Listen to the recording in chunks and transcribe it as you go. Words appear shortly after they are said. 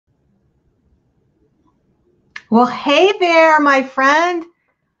Well, hey there, my friend.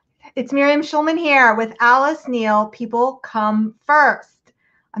 It's Miriam Schulman here with Alice Neel, People Come First.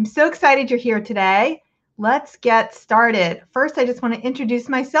 I'm so excited you're here today. Let's get started. First, I just want to introduce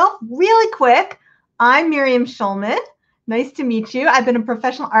myself really quick. I'm Miriam Schulman. Nice to meet you. I've been a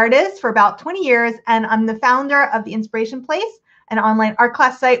professional artist for about 20 years, and I'm the founder of The Inspiration Place, an online art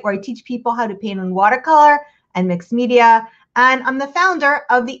class site where I teach people how to paint in watercolor and mixed media. And I'm the founder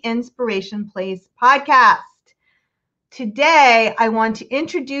of the Inspiration Place podcast. Today, I want to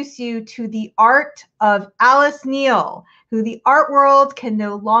introduce you to the art of Alice Neel, who the art world can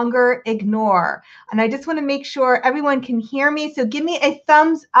no longer ignore. And I just want to make sure everyone can hear me. So give me a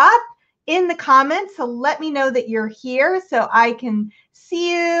thumbs up in the comments. So let me know that you're here so I can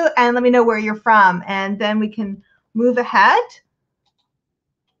see you, and let me know where you're from. And then we can move ahead.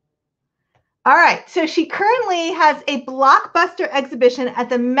 All right, so she currently has a blockbuster exhibition at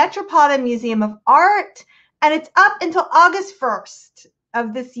the Metropolitan Museum of Art, and it's up until August 1st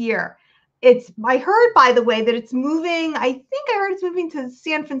of this year. I heard, by the way, that it's moving, I think I heard it's moving to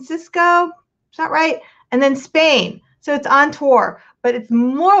San Francisco, is that right? And then Spain, so it's on tour, but it's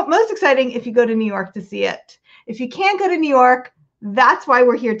most exciting if you go to New York to see it. If you can't go to New York, that's why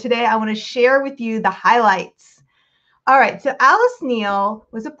we're here today. I want to share with you the highlights. All right, so Alice Neel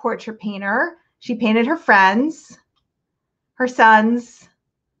was a portrait painter. She painted her friends, her sons,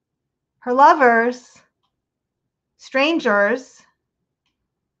 her lovers, strangers,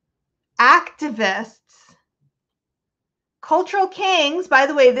 activists, cultural kings. By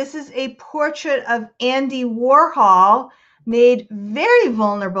the way, this is a portrait of Andy Warhol, made very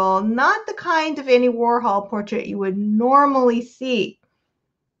vulnerable, not the kind of Andy Warhol portrait you would normally see.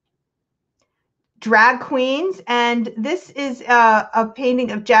 Drag queens, and this is a painting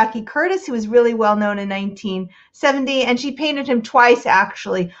of Jackie Curtis, who was really well known in 1970, and she painted him twice,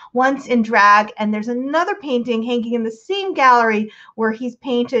 actually, once in drag, and there's another painting hanging in the same gallery where he's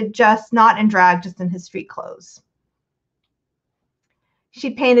painted just not in drag, just in his street clothes.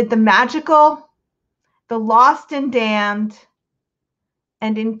 She painted the magical, the lost and damned,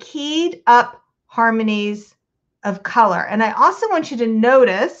 and in keyed up harmonies of color. And I also want you to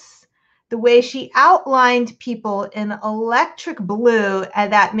notice the way she outlined people in electric blue,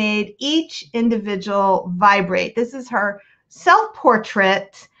 and that made each individual vibrate. This is her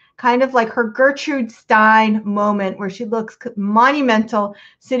self-portrait, kind of like her Gertrude Stein moment, where she looks monumental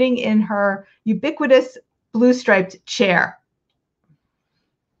sitting in her ubiquitous blue-striped chair.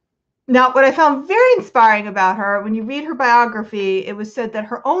 Now, what I found very inspiring about her, when you read her biography, it was said that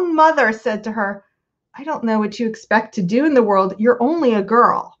her own mother said to her, "I don't know what you expect to do in the world. You're only a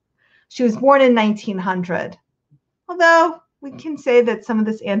girl." She was born in 1900. Although we can say that some of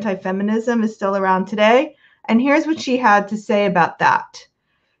this anti-feminism is still around today. And here's what she had to say about that.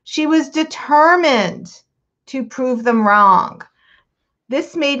 She was determined to prove them wrong.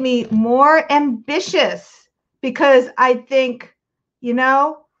 This made me more ambitious because I think,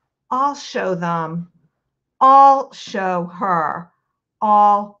 I'll show them. I'll show her.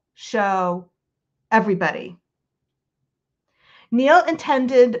 I'll show everybody. Neel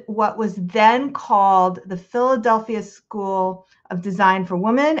attended what was then called the Philadelphia School of Design for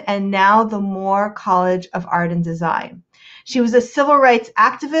Women, and now the Moore College of Art and Design. She was a civil rights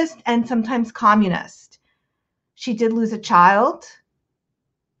activist and sometimes communist. She did lose a child,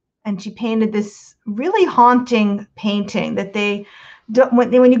 and she painted this really haunting painting that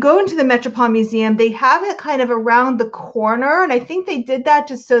when you go into the Metropolitan Museum, they have it kind of around the corner, and I think they did that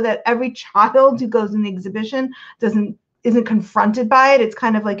just so that every child who goes in the exhibition isn't confronted by it. It's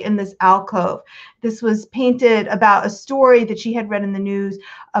kind of like in this alcove. This was painted about a story that she had read in the news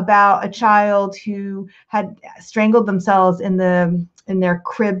about a child who had strangled themselves in their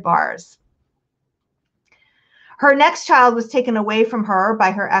crib bars. Her next child was taken away from her by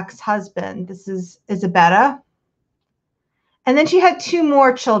her ex-husband. This is Isabella. And then she had two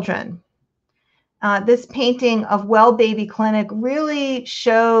more children. This painting of Well Baby Clinic really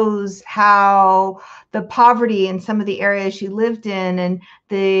shows how the poverty in some of the areas she lived in, and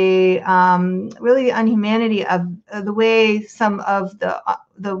the really the inhumanity of the way some of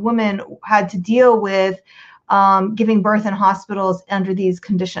the women had to deal with giving birth in hospitals under these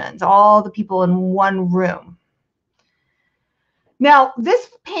conditions, all the people in one room. Now, this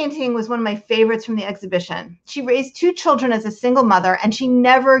painting was one of my favorites from the exhibition. She raised two children as a single mother, and she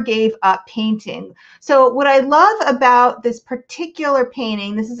never gave up painting. So what I love about this particular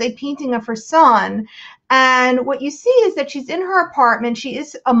painting, this is a painting of her son, and what you see is that she's in her apartment. She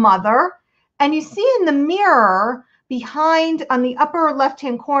is a mother, and you see in the mirror, behind on the upper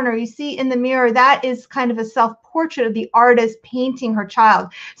left-hand corner, you see in the mirror, that is kind of a self-portrait of the artist painting her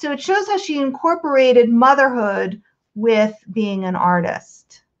child. So it shows how she incorporated motherhood with being an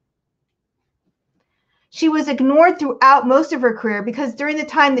artist. She was ignored throughout most of her career because during the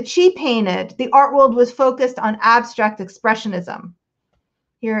time that she painted, the art world was focused on abstract expressionism.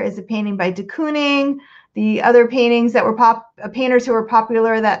 Here is a painting by de Kooning. The other paintings that were painters who were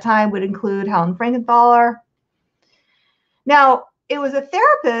popular at that time would include Helen Frankenthaler. Now, it was a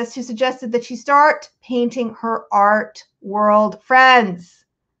therapist who suggested that she start painting her art world friends,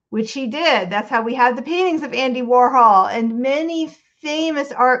 which she did. That's how we have the paintings of Andy Warhol and many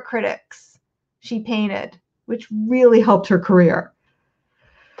famous art critics she painted, which really helped her career.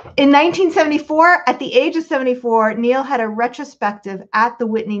 In 1974, at the age of 74, Neel had a retrospective at the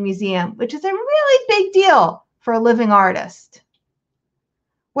Whitney Museum, which is a really big deal for a living artist.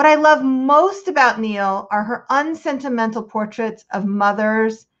 What I love most about Neel are her unsentimental portraits of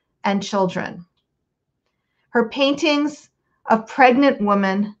mothers and children. Her paintings of pregnant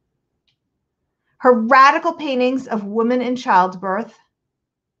women, her radical paintings of women in childbirth,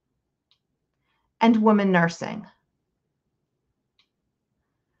 and women nursing.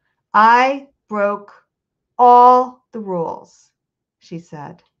 I broke all the rules, she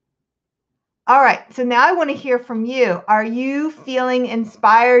said. All right, so now I want to hear from you. Are you feeling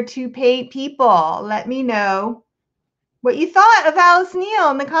inspired to paint people? Let me know what you thought of Alice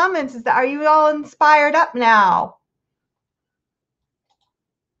Neel in the comments. Are you all inspired up now?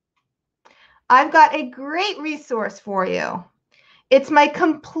 I've got a great resource for you. It's my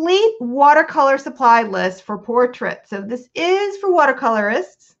complete watercolor supply list for portraits. So this is for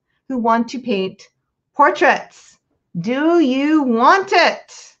watercolorists who want to paint portraits. Do you want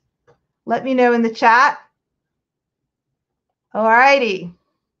it? Let me know in the chat. All righty.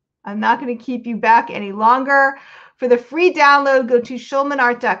 I'm not going to keep you back any longer. For the free download, go to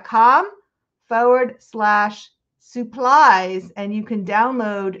schulmanart.com/supplies, and you can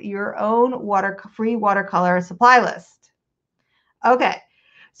download your own free watercolor supply list. Okay.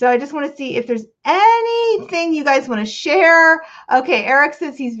 So I just want to see if there's anything you guys want to share. Okay, Eric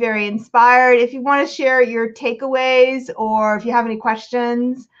says he's very inspired. If you want to share your takeaways or if you have any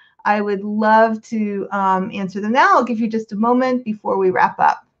questions, I would love to answer them now. I'll give you just a moment before we wrap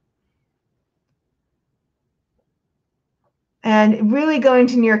up. And really going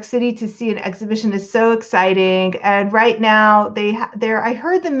to New York City to see an exhibition is so exciting. And right now, I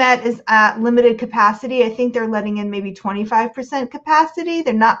heard the Met is at limited capacity. I think they're letting in maybe 25% capacity.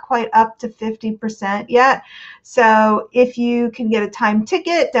 They're not quite up to 50% yet. So if you can get a time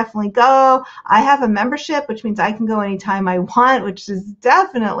ticket, definitely go. I have a membership, which means I can go anytime I want, which is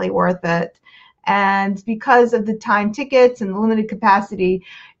definitely worth it. And because of the time tickets and the limited capacity,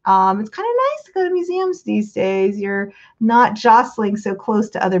 it's kind of nice to go to museums these days. You're not jostling so close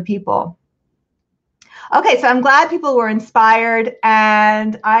to other people. Okay, so I'm glad people were inspired,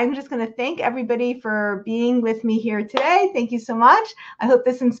 and I'm just going to thank everybody for being with me here today. Thank you so much. I hope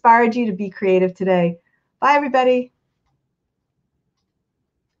this inspired you to be creative today. Bye, everybody.